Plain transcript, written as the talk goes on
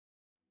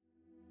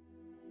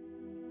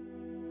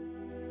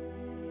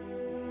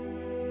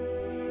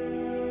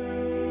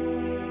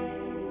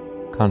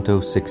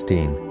Cantos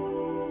 16.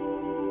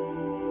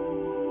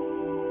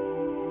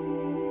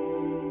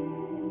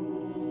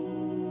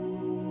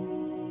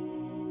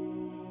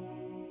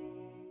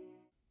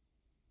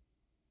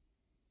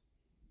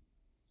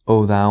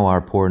 O thou, our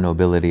poor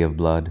nobility of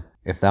blood,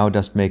 if thou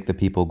dost make the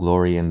people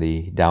glory in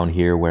thee, down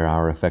here where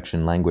our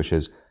affection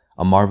languishes,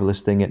 a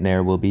marvellous thing it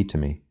ne'er will be to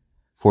me.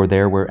 For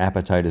there where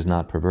appetite is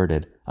not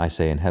perverted, I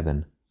say in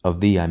heaven,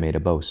 of thee I made a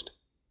boast.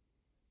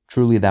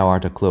 Truly thou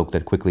art a cloak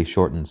that quickly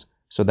shortens,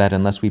 so that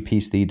unless we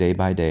piece thee day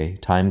by day,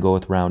 time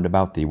goeth round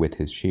about thee with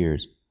his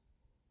shears.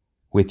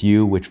 With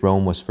you, which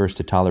Rome was first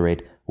to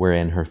tolerate,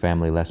 wherein her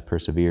family less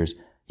perseveres,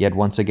 yet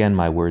once again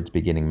my words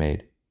beginning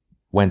made.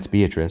 Whence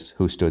Beatrice,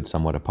 who stood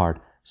somewhat apart,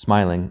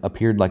 smiling,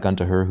 appeared like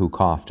unto her who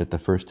coughed at the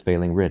first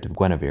failing writ of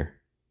Guinevere.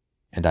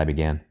 And I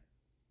began.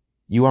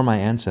 You are my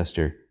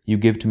ancestor, you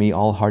give to me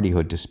all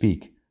hardihood to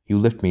speak, you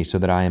lift me so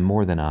that I am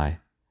more than I.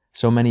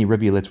 So many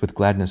rivulets with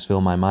gladness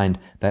fill my mind,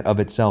 that of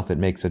itself it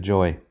makes a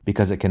joy,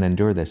 because it can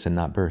endure this and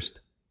not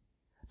burst.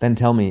 Then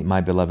tell me,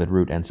 my beloved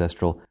root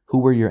ancestral, who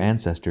were your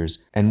ancestors,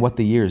 and what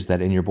the years that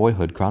in your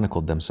boyhood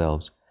chronicled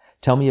themselves.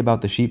 Tell me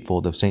about the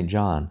sheepfold of St.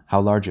 John, how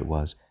large it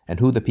was, and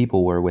who the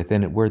people were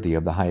within it worthy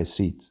of the highest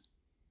seats.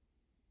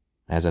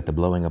 As at the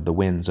blowing of the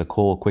winds a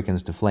coal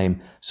quickens to flame,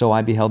 so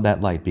I beheld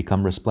that light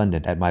become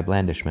resplendent at my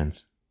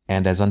blandishments.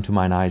 And as unto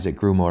mine eyes it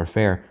grew more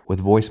fair, with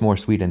voice more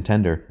sweet and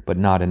tender, but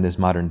not in this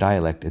modern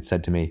dialect, it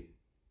said to me,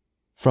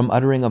 From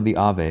uttering of the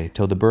Ave,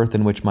 till the birth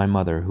in which my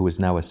mother, who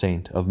is now a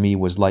saint, of me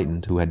was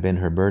lightened, who had been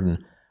her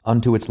burden,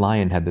 unto its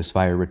lion had this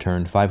fire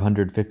returned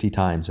 550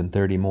 times and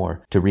 30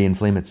 more, to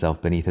re-inflame itself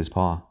beneath his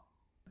paw.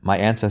 My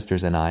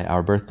ancestors and I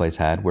our birthplace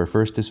had, where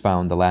first is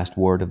found the last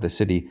ward of the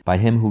city, by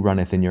him who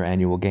runneth in your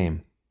annual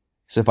game.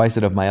 Suffice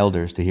it of my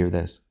elders to hear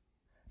this.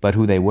 But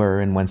who they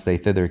were, and whence they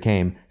thither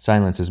came,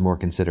 silence is more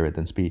considerate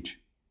than speech.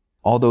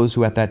 All those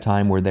who at that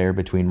time were there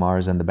between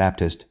Mars and the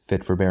Baptist,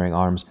 fit for bearing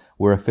arms,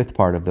 were a fifth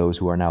part of those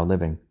who are now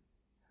living.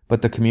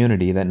 But the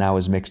community that now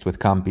is mixed with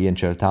Campi and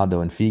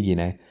Certaldo and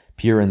Figine,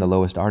 pure in the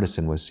lowest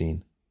artisan, was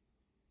seen.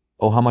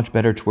 Oh, how much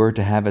better 'twere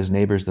to have as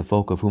neighbors the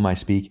folk of whom I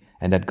speak,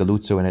 and at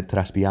Galuzzo and at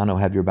Traspiano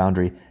have your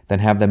boundary,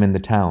 than have them in the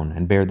town,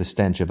 and bear the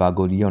stench of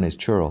Agoglione's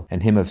churl,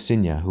 and him of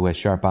Signa, who has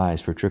sharp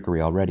eyes for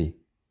trickery already.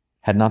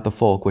 Had not the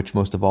folk, which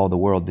most of all the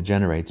world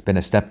degenerates, been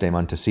a stepdame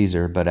unto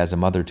Caesar, but as a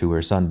mother to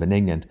her son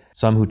benignant,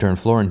 some who turn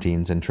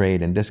Florentines in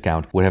trade and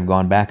discount would have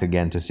gone back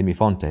again to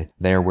Simifonte,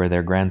 there where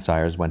their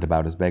grandsires went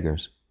about as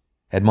beggars.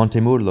 At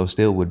Montemurlo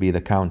still would be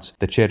the counts,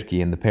 the cerchi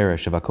in the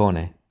parish of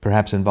Accone,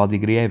 perhaps in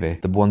Valdigrieve,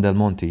 the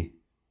Buondelmonti.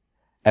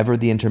 Ever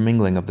the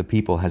intermingling of the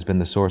people has been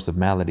the source of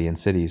malady in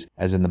cities,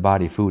 as in the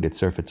body food it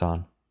surfeits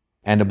on.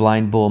 And a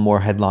blind bull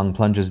more headlong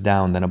plunges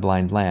down than a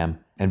blind lamb,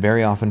 and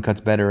very often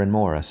cuts better and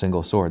more a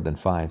single sword than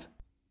 5.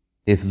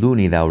 If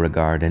Luni thou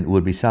regard and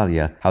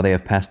Urbisalia, how they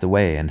have passed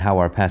away, and how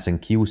are passing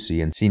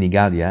Chiusi and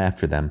Sinigalia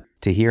after them,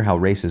 to hear how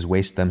races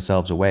waste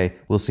themselves away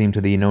will seem to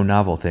thee no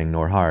novel thing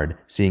nor hard,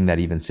 seeing that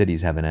even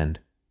cities have an end.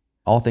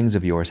 All things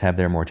of yours have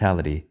their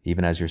mortality,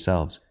 even as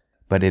yourselves,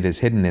 but it is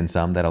hidden in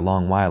some that a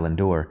long while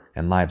endure,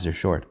 and lives are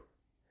short.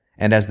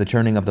 And as the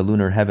turning of the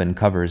lunar heaven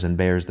covers and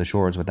bears the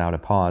shores without a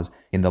pause,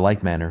 in the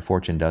like manner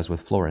fortune does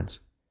with Florence.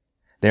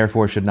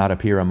 Therefore should not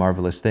appear a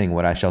marvelous thing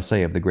what I shall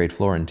say of the great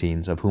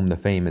Florentines, of whom the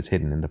fame is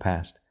hidden in the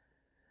past.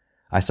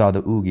 I saw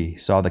the Ugi,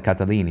 saw the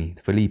Catalini,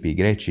 Filippi,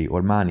 Greci,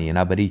 Ormani, and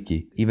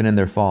Alberici, even in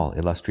their fall,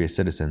 illustrious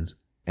citizens,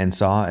 and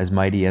saw, as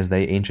mighty as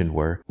they ancient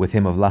were, with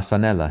him of La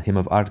Sanella, him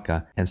of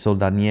Arca, and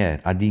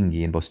Soldanier,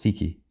 Ardinghi, and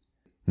Bostichi.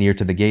 Near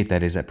to the gate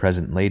that is at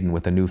present laden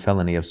with a new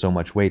felony of so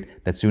much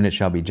weight that soon it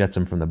shall be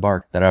jetsam from the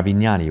bark, that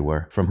Arvignani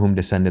were, from whom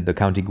descended the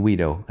County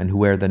Guido, and who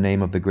wear the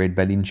name of the great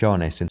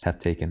Bellincione since hath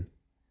taken.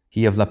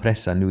 He of La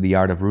Pressa knew the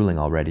art of ruling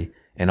already,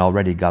 and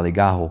already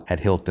Galligajo had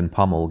hilt and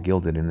pommel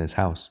gilded in his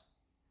house.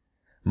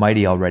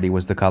 Mighty already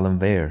was the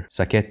Calamvere,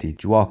 Sacchetti,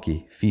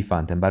 Giuochi,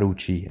 Fifant, and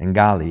Barucci, and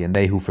Galli, and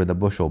they who for the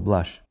bushel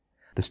blush.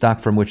 The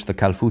stock from which the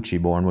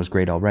Calfucci born was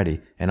great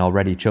already, and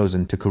already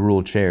chosen to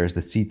curule chairs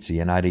the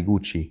Cizzi and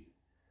Irigucci.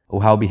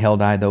 O how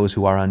beheld I those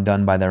who are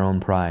undone by their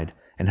own pride,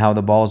 and how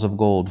the balls of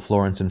gold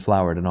Florence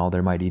enflowered in all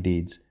their mighty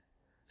deeds.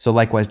 So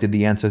likewise did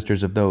the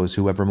ancestors of those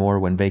who evermore,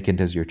 when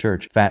vacant as your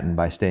church, fatten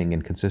by staying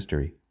in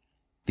consistory.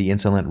 The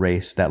insolent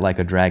race, that like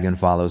a dragon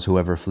follows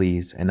whoever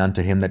flees, and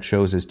unto him that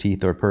shows his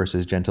teeth or purse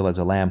as gentle as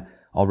a lamb,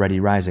 already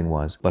rising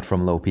was, but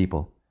from low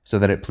people, so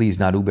that it pleased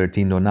not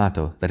Ubertin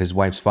Donato that his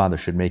wife's father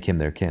should make him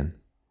their kin.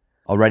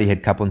 Already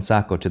had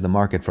Caponsacco to the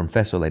market from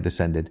Fesole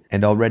descended,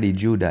 and already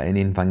Giuda and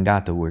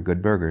Infangato were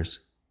good burghers.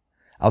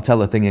 I'll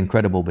tell a thing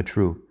incredible but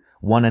true.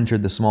 One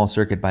entered the small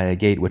circuit by a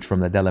gate which from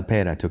the Della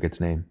Pera took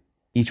its name.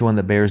 Each one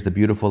that bears the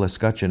beautiful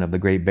escutcheon of the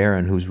great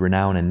baron whose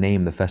renown and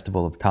name the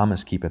festival of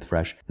Thomas keepeth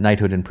fresh,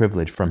 knighthood and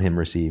privilege from him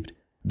received,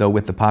 though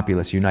with the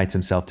populace unites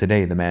himself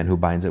today the man who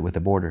binds it with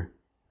a border.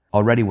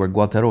 Already were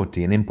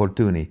Gualterotti and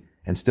Importuni,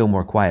 and still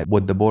more quiet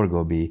would the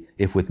Borgo be,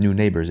 if with new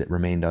neighbors it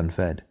remained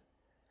unfed.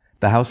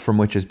 The house from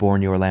which is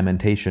born your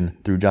lamentation,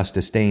 through just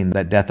disdain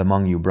that death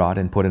among you brought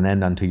and put an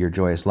end unto your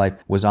joyous life,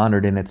 was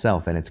honored in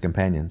itself and its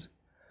companions.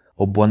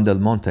 O Buon del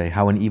Monte,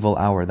 how in evil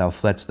hour thou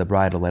fledst the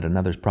bridle at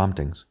another's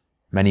promptings.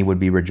 Many would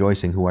be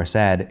rejoicing who are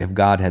sad if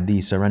God had thee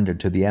surrendered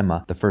to the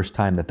Emma the first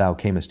time that thou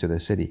camest to the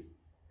city.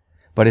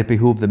 But it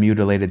behooved the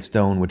mutilated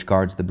stone which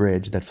guards the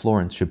bridge that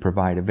Florence should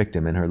provide a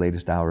victim in her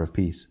latest hour of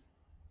peace.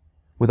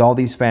 With all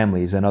these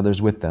families and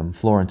others with them,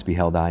 Florence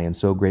beheld I in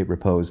so great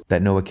repose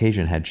that no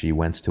occasion had she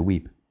whence to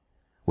weep.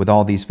 With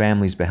all these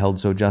families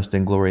beheld so just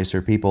and glorious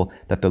her people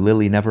that the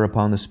lily never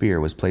upon the spear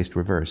was placed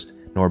reversed,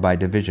 nor by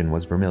division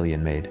was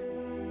vermilion made.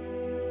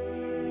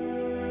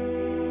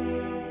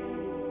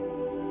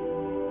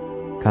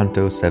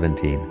 Canto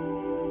 17.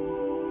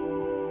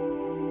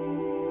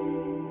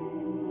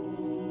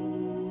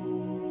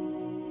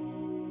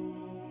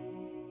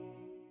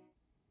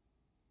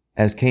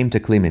 As came to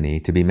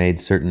Clymene to be made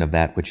certain of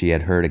that which he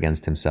had heard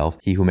against himself,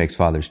 he who makes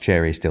fathers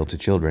cherry still to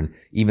children,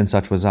 even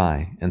such was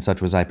I, and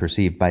such was I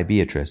perceived by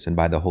Beatrice and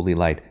by the holy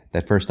light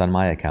that first on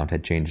my account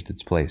had changed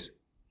its place.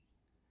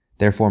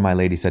 Therefore my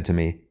lady said to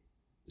me,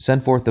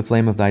 Send forth the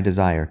flame of thy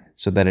desire,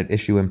 so that it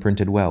issue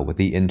imprinted well with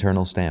the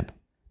internal stamp.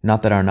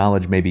 Not that our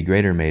knowledge may be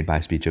greater made by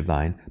speech of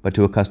thine, but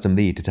to accustom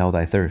thee to tell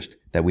thy thirst,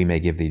 that we may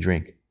give thee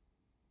drink.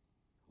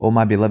 O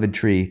my beloved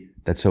tree,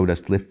 that so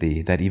dost lift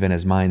thee, that even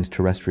as minds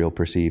terrestrial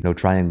perceive no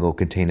triangle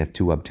containeth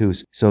two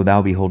obtuse, so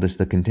thou beholdest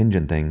the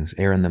contingent things,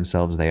 ere in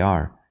themselves they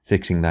are,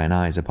 fixing thine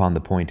eyes upon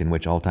the point in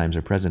which all times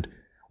are present,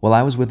 while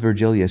I was with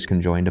Virgilius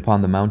conjoined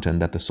upon the mountain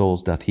that the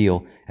souls doth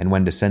heal, and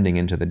when descending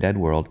into the dead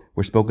world,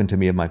 were spoken to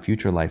me of my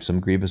future life some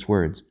grievous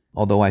words,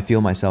 although I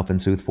feel myself in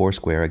sooth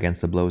foursquare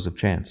against the blows of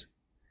chance.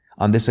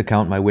 On this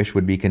account my wish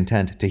would be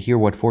content to hear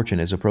what fortune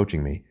is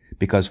approaching me,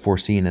 because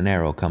foreseen an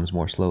arrow comes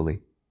more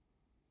slowly.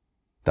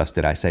 Thus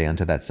did I say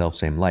unto that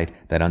selfsame light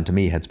that unto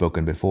me had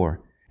spoken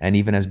before, and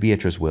even as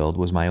Beatrice willed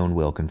was my own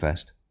will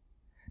confessed.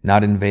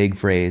 Not in vague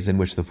phrase in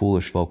which the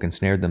foolish folk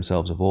ensnared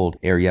themselves of old,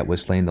 ere yet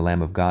was slain the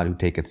Lamb of God who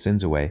taketh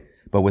sins away,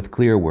 but with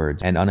clear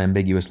words and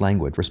unambiguous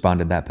language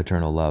responded that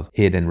paternal love,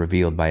 hid and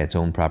revealed by its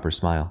own proper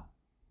smile.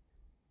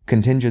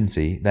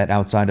 Contingency, that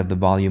outside of the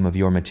volume of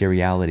your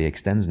materiality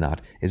extends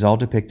not, is all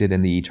depicted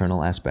in the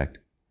eternal aspect.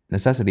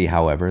 Necessity,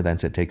 however,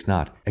 thence it takes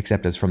not,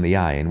 except as from the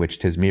eye, in which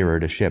 'tis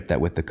mirrored a ship that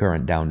with the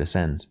current down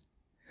descends.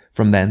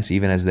 From thence,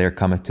 even as there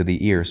cometh to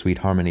the ear sweet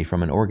harmony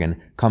from an organ,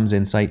 comes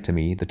in sight to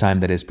me the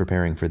time that is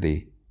preparing for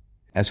thee.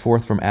 As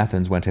forth from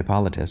Athens went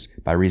Hippolytus,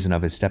 by reason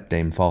of his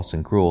stepdame false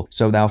and cruel,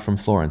 so thou from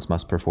Florence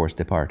must perforce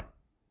depart.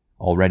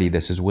 Already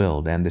this is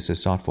willed, and this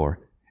is sought for,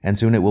 and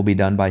soon it will be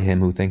done by him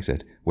who thinks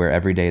it, where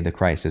every day the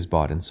Christ is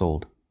bought and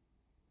sold.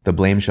 The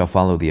blame shall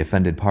follow the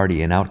offended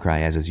party in outcry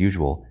as is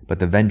usual, but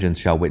the vengeance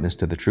shall witness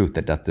to the truth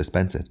that doth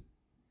dispense it.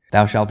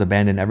 Thou shalt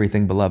abandon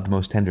everything beloved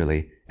most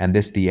tenderly, and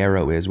this the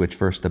arrow is which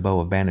first the bow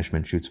of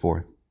banishment shoots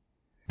forth.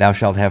 Thou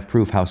shalt have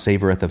proof how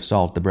savoreth of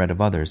salt the bread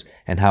of others,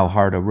 and how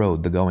hard a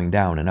road the going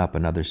down and up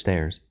another's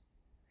stairs.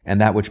 And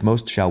that which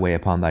most shall weigh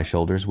upon thy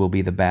shoulders will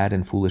be the bad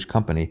and foolish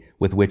company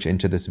with which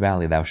into this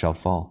valley thou shalt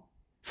fall.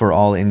 For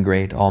all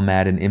ingrate, all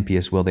mad and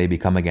impious will they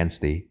become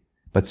against thee.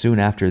 But soon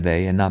after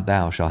they, and not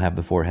thou, shall have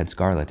the forehead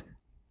scarlet.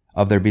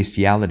 Of their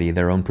bestiality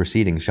their own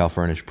proceedings shall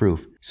furnish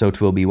proof, so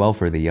 'twill be well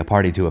for thee a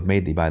party to have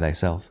made thee by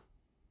thyself.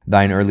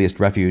 Thine earliest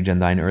refuge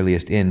and thine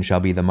earliest inn shall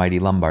be the mighty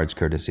Lombard's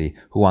courtesy,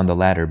 who on the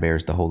ladder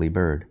bears the holy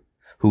bird.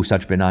 Who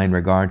such benign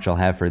regard shall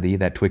have for thee,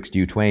 that twixt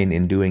you twain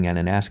in doing and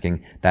in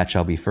asking, that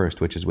shall be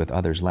first which is with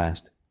others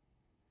last.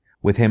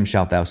 With him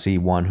shalt thou see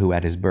one who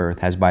at his birth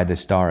has by this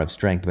star of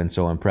strength been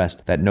so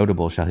impressed that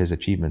notable shall his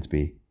achievements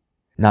be.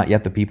 Not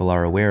yet the people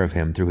are aware of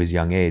him through his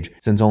young age,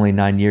 since only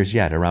 9 years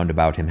yet around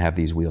about him have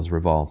these wheels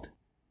revolved.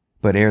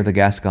 But ere the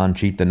Gascon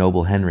cheat the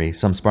noble Henry,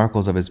 some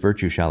sparkles of his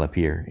virtue shall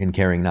appear, in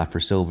caring not for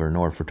silver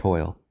nor for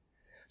toil.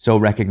 So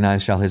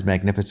recognized shall his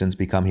magnificence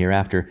become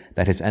hereafter,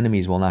 that his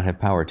enemies will not have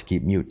power to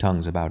keep mute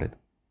tongues about it.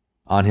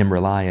 On him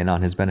rely and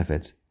on his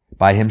benefits.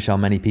 By him shall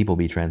many people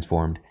be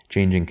transformed,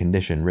 changing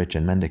condition rich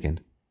and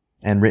mendicant.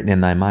 And written in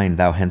thy mind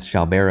thou hence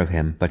shall bear of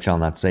him, but shall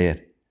not say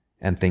it,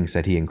 and think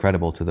said he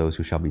incredible to those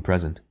who shall be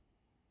present.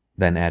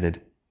 Then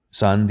added,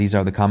 Son, these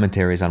are the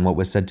commentaries on what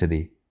was said to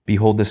thee.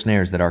 Behold the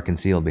snares that are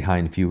concealed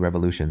behind few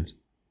revolutions.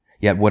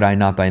 Yet would I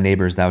not thy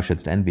neighbors thou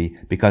shouldst envy,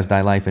 because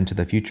thy life into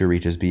the future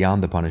reaches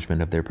beyond the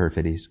punishment of their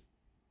perfidies.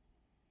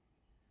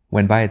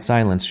 When by its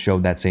silence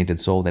showed that sainted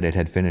soul that it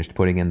had finished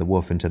putting in the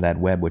woof into that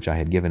web which I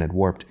had given it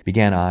warped,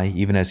 began I,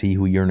 even as he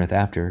who yearneth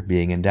after,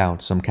 being in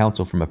doubt, some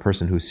counsel from a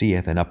person who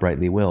seeth and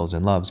uprightly wills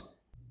and loves.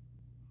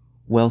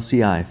 Well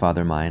see I,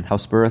 father mine, how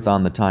spurreth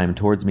on the time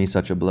towards me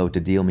such a blow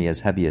to deal me as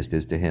heaviest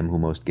is to him who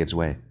most gives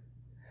way.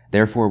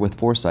 Therefore with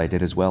foresight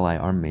it is well I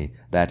arm me,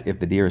 that, if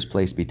the dearest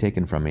place be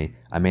taken from me,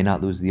 I may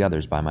not lose the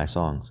others by my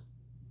songs.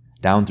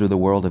 Down through the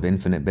world of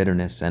infinite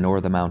bitterness, and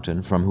o'er the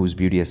mountain, from whose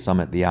beauteous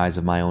summit the eyes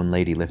of my own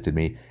lady lifted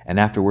me, and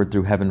afterward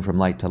through heaven from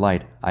light to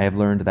light, I have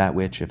learned that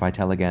which, if I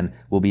tell again,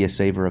 will be a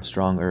savour of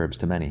strong herbs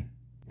to many.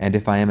 And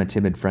if I am a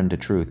timid friend to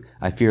truth,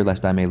 I fear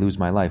lest I may lose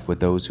my life with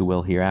those who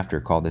will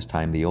hereafter call this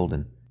time the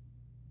olden.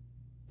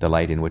 The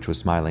light in which was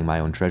smiling my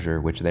own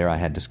treasure, which there I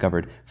had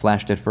discovered,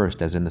 flashed at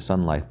first as in the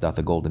sunlight doth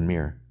a golden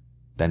mirror.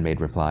 Then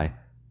made reply,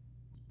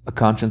 A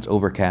conscience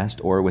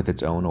overcast, or with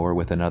its own, or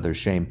with another's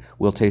shame,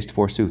 will taste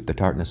forsooth the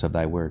tartness of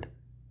thy word.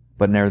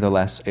 But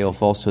nevertheless, ere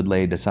falsehood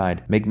laid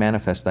aside, make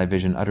manifest thy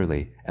vision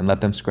utterly, and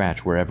let them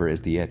scratch wherever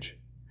is the itch.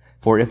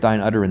 For if thine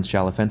utterance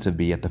shall offensive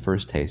be at the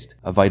first taste,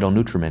 a vital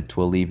nutriment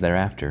 'twill leave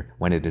thereafter,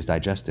 when it is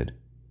digested.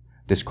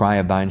 This cry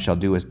of thine shall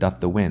do as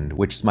doth the wind,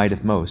 which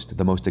smiteth most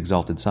the most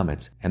exalted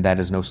summits, and that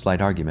is no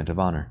slight argument of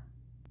honor.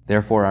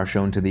 Therefore are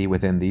shown to thee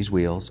within these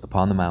wheels,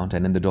 upon the mount,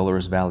 and in the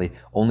dolorous valley,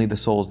 only the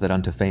souls that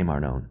unto fame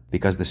are known,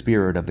 because the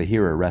spirit of the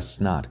hearer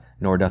rests not,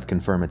 nor doth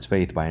confirm its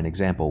faith by an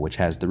example which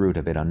has the root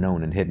of it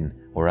unknown and hidden,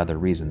 or other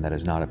reason that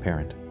is not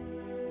apparent.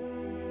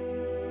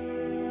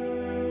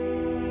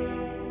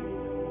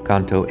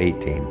 Canto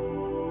 18.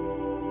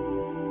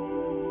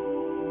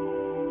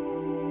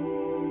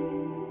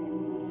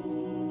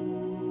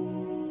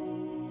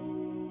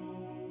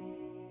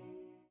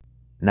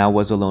 Now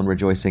was alone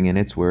rejoicing in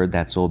its word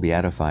that soul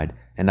beatified,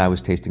 and I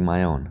was tasting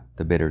my own,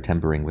 the bitter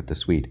tempering with the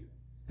sweet.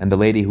 And the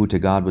lady who to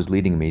God was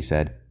leading me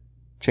said,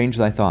 Change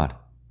thy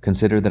thought,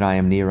 consider that I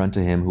am near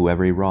unto him who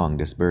every wrong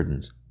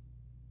disburdens.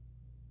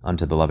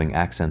 Unto the loving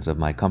accents of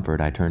my comfort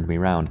I turned me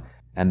round,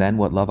 and then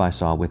what love I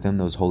saw within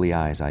those holy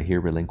eyes I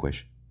here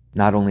relinquish.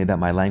 Not only that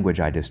my language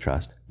I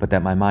distrust, but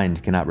that my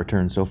mind cannot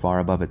return so far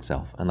above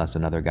itself, unless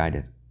another guide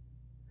it.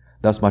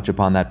 Thus much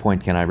upon that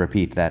point can I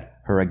repeat, that,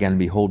 her again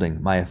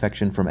beholding, my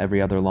affection from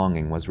every other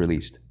longing was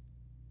released.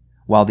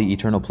 While the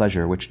eternal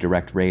pleasure which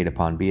direct rayed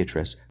upon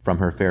Beatrice from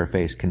her fair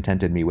face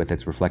contented me with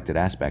its reflected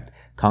aspect,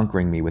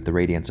 conquering me with the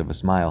radiance of a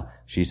smile,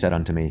 she said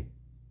unto me,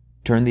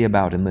 Turn thee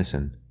about and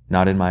listen,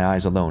 not in my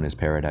eyes alone is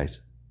paradise.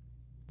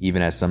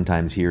 Even as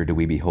sometimes here do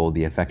we behold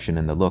the affection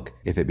in the look,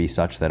 if it be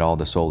such that all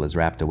the soul is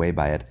rapt away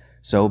by it,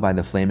 so by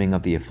the flaming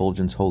of the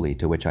effulgence holy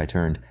to which I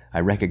turned,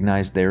 I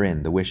recognized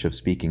therein the wish of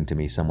speaking to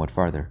me somewhat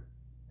farther.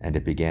 And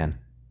it began,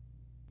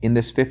 In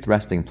this fifth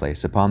resting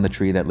place, upon the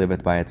tree that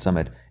liveth by its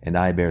summit, and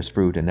aye bears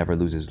fruit and never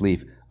loses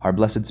leaf, are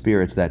blessed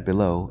spirits that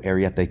below, ere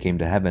yet they came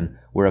to heaven,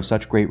 were of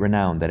such great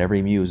renown that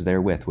every muse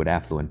therewith would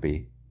affluent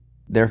be.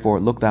 Therefore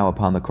look thou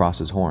upon the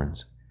cross's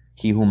horns.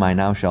 He whom I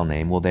now shall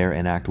name will there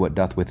enact what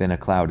doth within a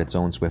cloud its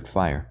own swift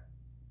fire.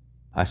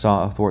 I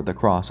saw athwart the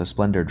cross a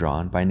splendor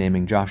drawn by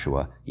naming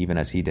Joshua, even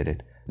as he did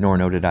it, nor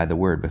noted I the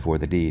word before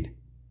the deed.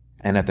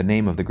 And at the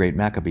name of the great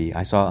Maccabee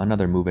I saw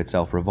another move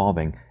itself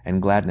revolving,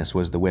 and gladness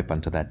was the whip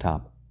unto that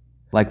top.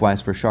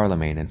 Likewise for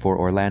Charlemagne and for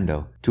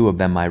Orlando, two of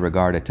them my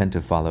regard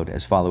attentive followed,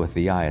 as followeth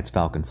the eye its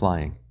falcon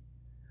flying.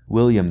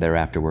 William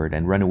thereafterward,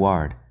 and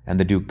Renouard, and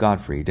the Duke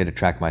Godfrey did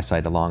attract my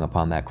sight along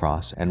upon that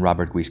cross, and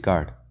Robert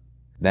Guiscard.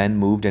 Then,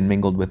 moved and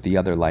mingled with the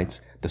other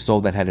lights, the soul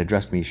that had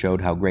addressed me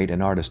showed how great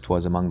an artist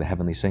 'twas among the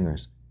heavenly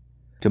singers.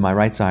 To my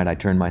right side I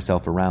turned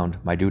myself around,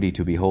 my duty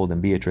to behold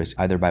and Beatrice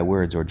either by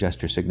words or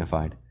gesture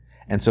signified.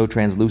 And so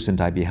translucent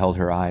I beheld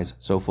her eyes,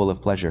 so full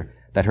of pleasure,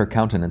 that her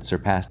countenance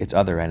surpassed its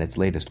other and its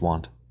latest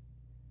wont.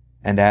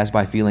 And as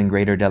by feeling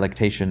greater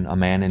delectation a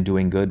man in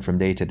doing good from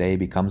day to day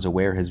becomes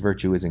aware his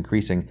virtue is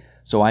increasing,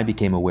 so I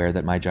became aware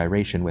that my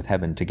gyration with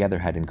heaven together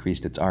had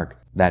increased its arc,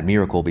 that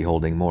miracle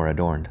beholding more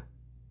adorned.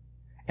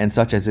 And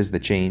such as is the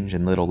change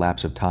in little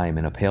lapse of time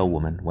in a pale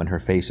woman when her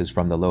face is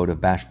from the load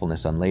of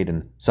bashfulness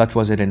unladen, such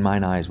was it in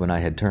mine eyes when I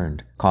had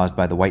turned, caused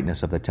by the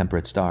whiteness of the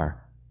temperate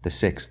star, the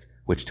sixth,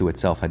 which to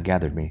itself had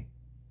gathered me.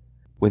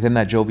 Within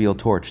that jovial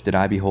torch did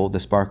I behold the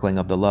sparkling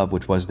of the love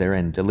which was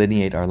therein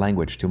delineate our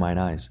language to mine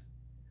eyes.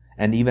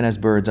 And even as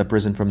birds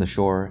uprisen from the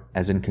shore,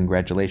 as in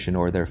congratulation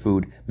o'er their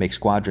food, make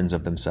squadrons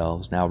of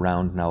themselves, now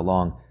round, now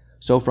long,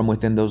 so from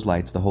within those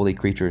lights the holy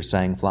creatures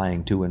sang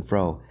flying to and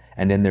fro,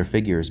 and in their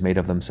figures made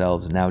of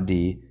themselves now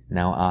D,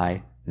 now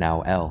I,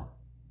 now L.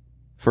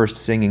 First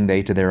singing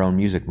they to their own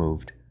music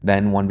moved,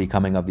 then one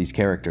becoming of these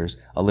characters,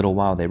 a little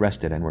while they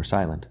rested and were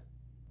silent.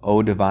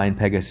 O divine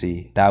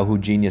Pegasi, thou who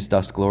genius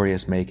dost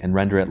glorious make and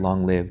render it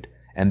long-lived,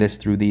 and this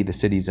through thee the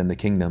cities and the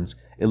kingdoms,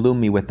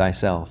 illume me with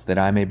thyself, that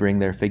I may bring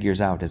their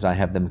figures out as I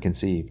have them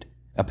conceived.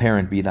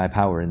 Apparent be thy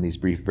power in these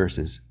brief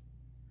verses.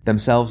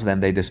 Themselves then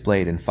they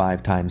displayed in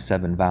 5 times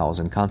 7 vowels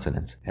and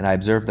consonants, and I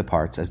observed the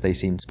parts as they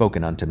seemed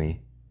spoken unto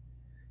me.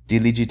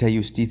 Diligite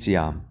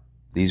justitiam,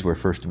 these were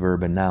first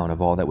verb and noun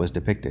of all that was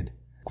depicted.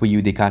 Qui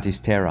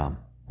judicatis terram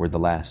were the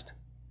last.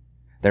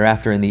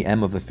 Thereafter in the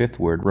M of the 5th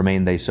word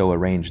remained they so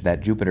arranged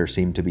that Jupiter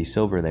seemed to be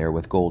silver there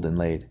with gold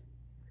inlaid.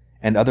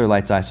 And other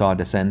lights I saw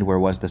descend where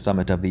was the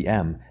summit of the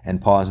M,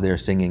 and pause there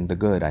singing the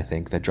good, I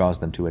think, that draws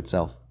them to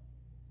itself.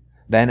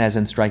 Then, as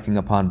in striking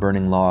upon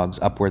burning logs,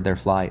 upward there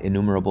fly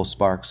innumerable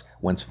sparks,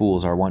 whence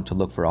fools are wont to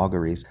look for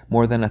auguries.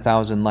 More than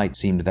 1,000 lights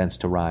seemed thence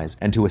to rise,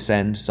 and to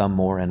ascend, some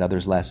more and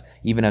others less,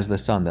 even as the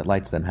sun that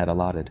lights them had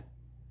allotted.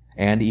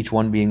 And, each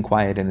one being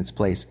quiet in its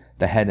place,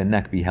 the head and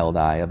neck beheld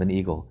I of an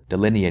eagle,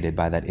 delineated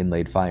by that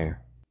inlaid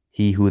fire.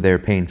 He who there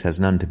paints has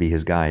none to be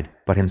his guide,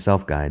 but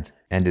himself guides,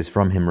 and is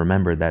from him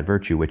remembered that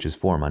virtue which is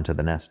form unto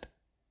the nest.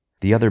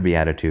 The other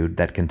beatitude,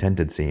 that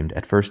contented seemed,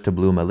 at first to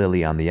bloom a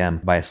lily on the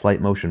M, by a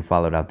slight motion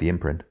followed out the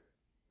imprint.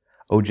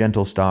 O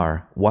gentle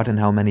star, what and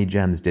how many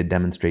gems did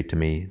demonstrate to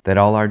me that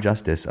all our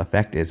justice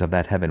effect is of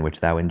that heaven which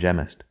thou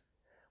ingemest.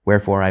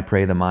 Wherefore I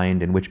pray the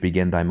mind, in which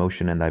begin thy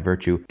motion and thy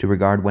virtue, to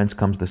regard whence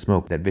comes the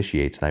smoke that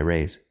vitiates thy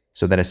rays,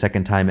 so that a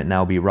second time it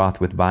now be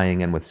wroth with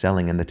buying and with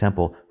selling in the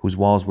temple, whose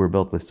walls were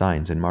built with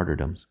signs and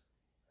martyrdoms.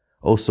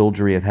 O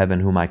soldiery of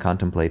heaven whom I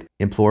contemplate,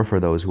 implore for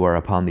those who are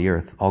upon the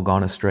earth, all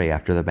gone astray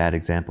after the bad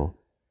example.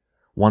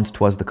 Once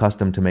 'twas the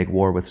custom to make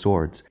war with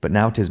swords, but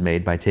now 'tis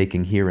made by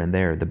taking here and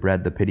there the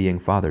bread the pitying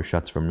Father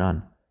shuts from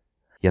none.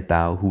 Yet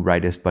thou, who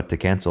writest but to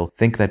cancel,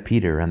 think that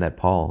Peter and that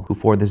Paul, who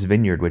for this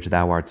vineyard which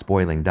thou art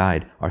spoiling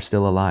died, are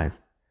still alive.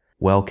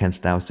 Well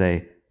canst thou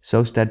say,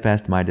 so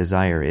steadfast my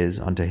desire is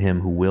unto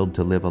him who willed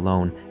to live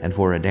alone, and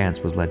for a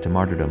dance was led to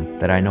martyrdom,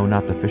 that I know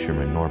not the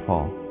fisherman nor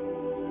Paul.